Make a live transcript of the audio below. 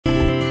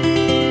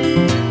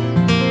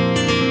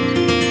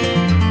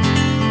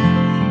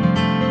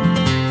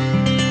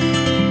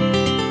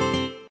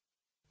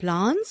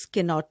plants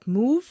cannot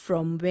move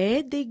from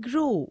where they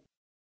grow.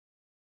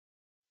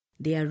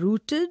 They are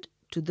rooted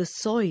to the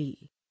soil.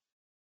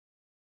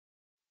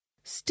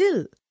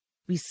 Still,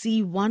 we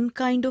see one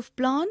kind of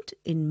plant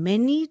in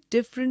many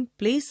different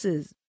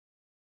places.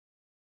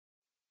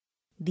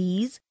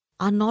 These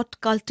are not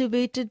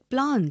cultivated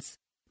plants,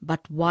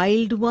 but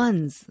wild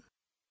ones.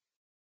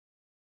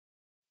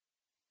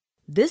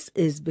 This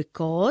is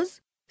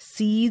because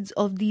seeds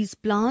of these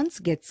plants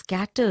get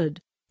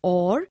scattered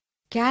or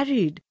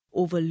carried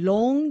over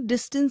long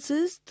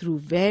distances through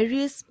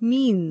various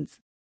means.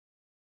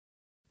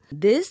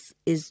 This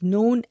is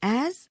known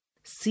as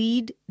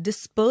seed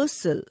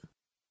dispersal.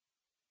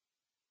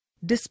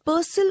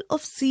 Dispersal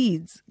of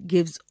seeds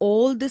gives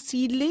all the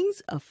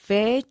seedlings a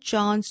fair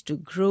chance to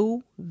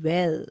grow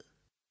well.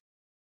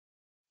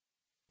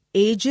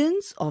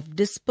 Agents of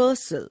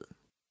dispersal.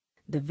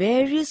 The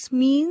various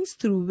means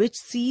through which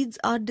seeds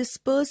are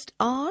dispersed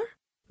are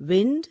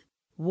wind,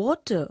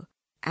 water,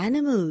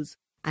 animals,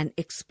 and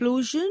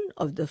explosion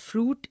of the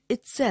fruit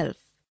itself.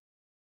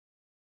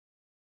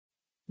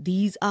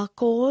 These are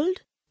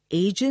called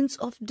agents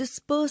of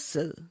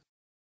dispersal.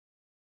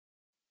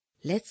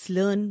 Let's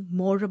learn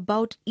more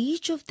about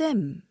each of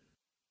them.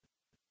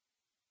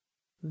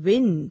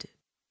 Wind.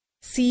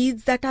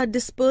 Seeds that are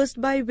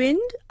dispersed by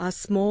wind are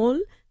small,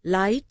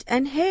 light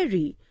and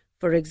hairy.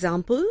 For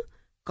example,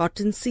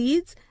 cotton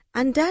seeds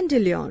and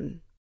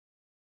dandelion.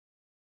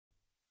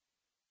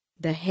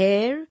 The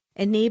hair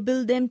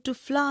enable them to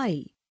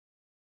fly.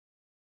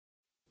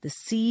 The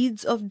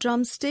seeds of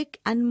drumstick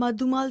and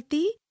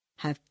madhumalti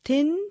have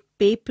thin,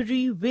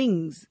 papery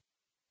wings.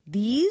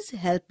 These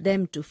help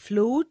them to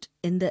float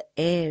in the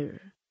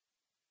air.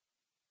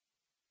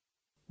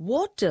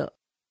 Water.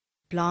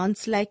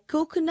 Plants like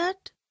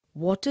coconut,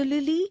 water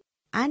lily,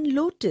 and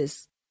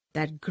lotus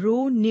that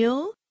grow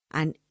near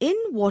and in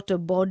water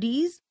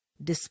bodies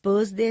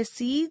disperse their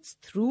seeds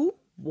through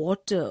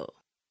water.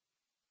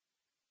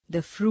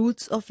 The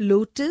fruits of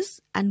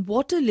lotus and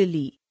water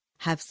lily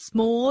have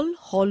small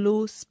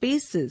hollow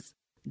spaces,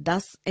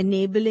 thus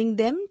enabling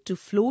them to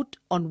float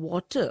on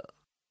water.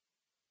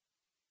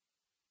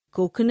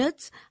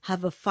 Coconuts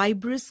have a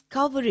fibrous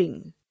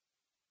covering.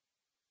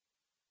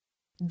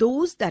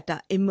 Those that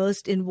are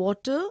immersed in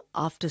water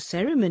after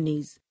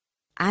ceremonies,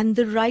 and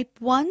the ripe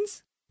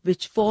ones,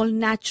 which fall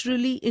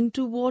naturally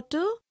into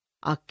water,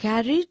 are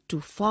carried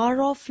to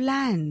far-off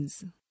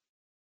lands.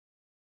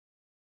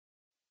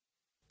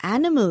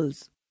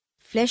 Animals.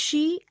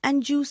 Fleshy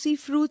and juicy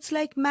fruits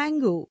like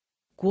mango,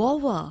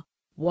 guava,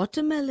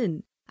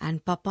 watermelon,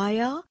 and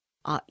papaya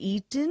are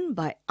eaten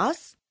by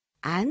us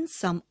and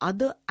some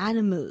other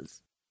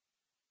animals.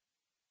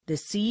 The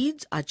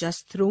seeds are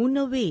just thrown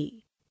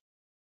away.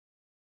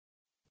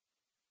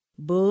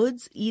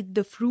 Birds eat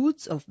the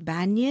fruits of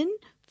banyan,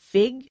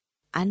 fig,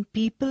 and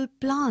peepal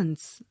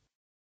plants.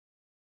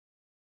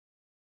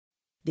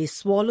 They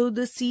swallow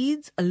the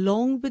seeds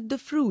along with the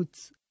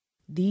fruits.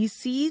 These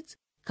seeds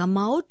come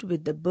out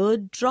with the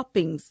bird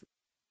droppings.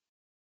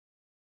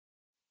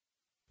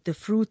 The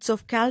fruits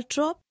of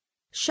caltrop,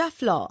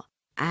 safflower,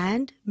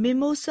 and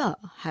mimosa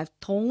have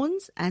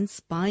thorns and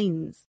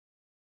spines.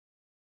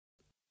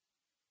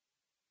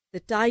 The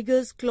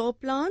tiger's claw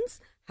plants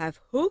have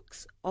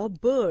hooks or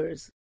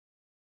burrs.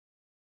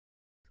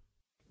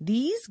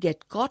 These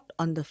get caught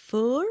on the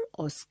fur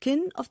or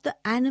skin of the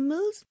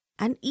animals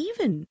and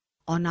even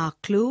on our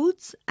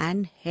clothes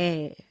and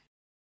hair.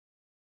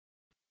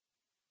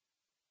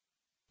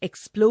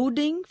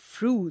 Exploding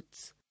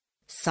fruits.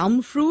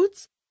 Some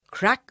fruits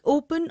crack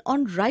open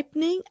on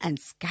ripening and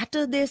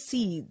scatter their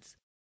seeds.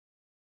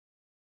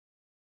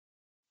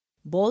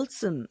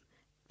 Balsam,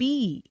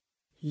 pea,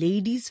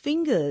 lady's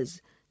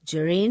fingers,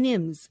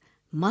 geraniums,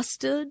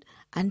 mustard,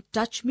 and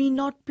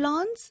touch-me-not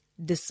plants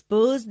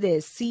disperse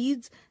their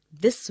seeds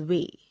this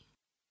way.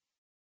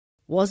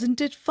 Wasn't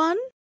it fun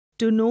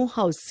to know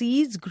how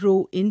seeds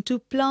grow into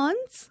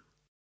plants?